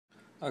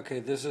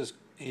Okay, this is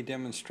a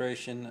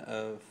demonstration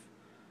of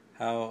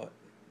how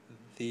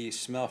the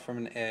smell from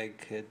an egg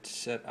could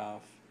set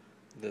off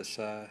this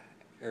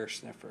air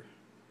sniffer.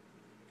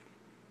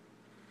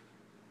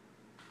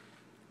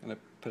 I'm going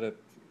to put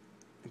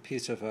a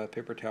piece of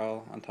paper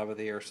towel on top of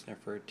the air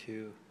sniffer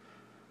to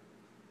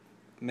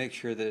make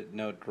sure that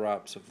no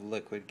drops of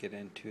liquid get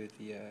into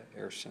the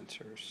air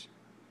sensors.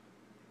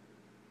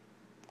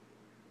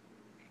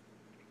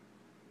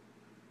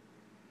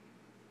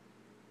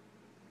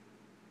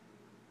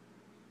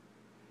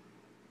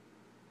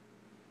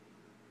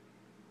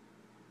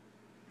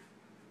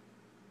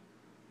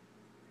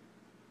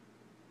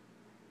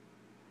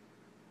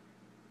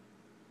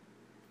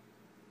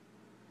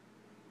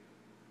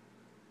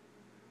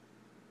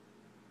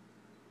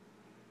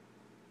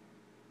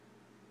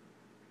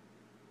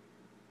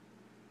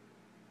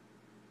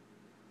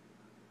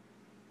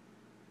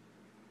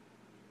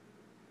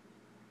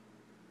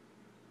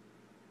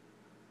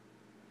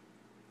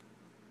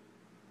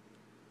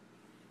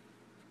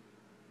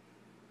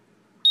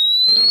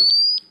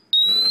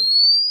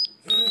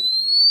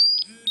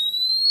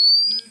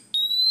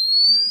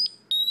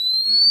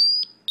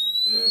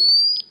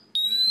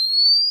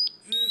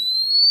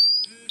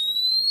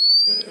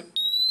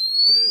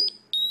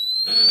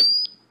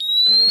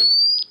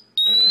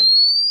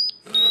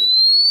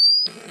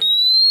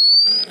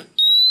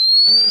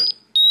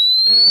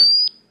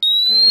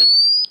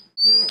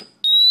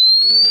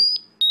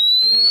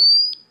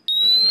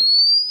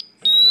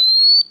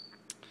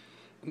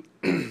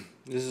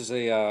 This is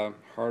a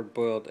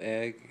hard-boiled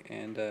egg,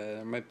 and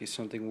there might be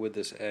something with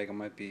this egg. It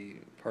might be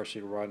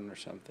partially rotten or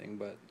something,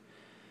 but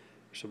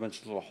there's a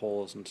bunch of little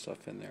holes and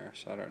stuff in there,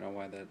 so I don't know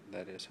why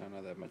that is. I don't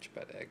know that much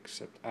about eggs,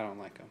 except I don't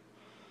like them.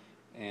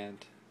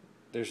 And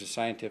there's a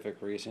scientific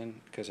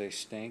reason, because they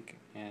stink,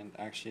 and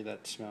actually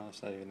that smell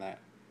is not even that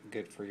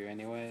good for you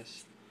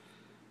anyways.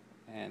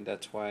 And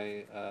that's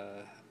why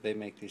they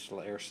make these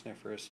little air sniffers.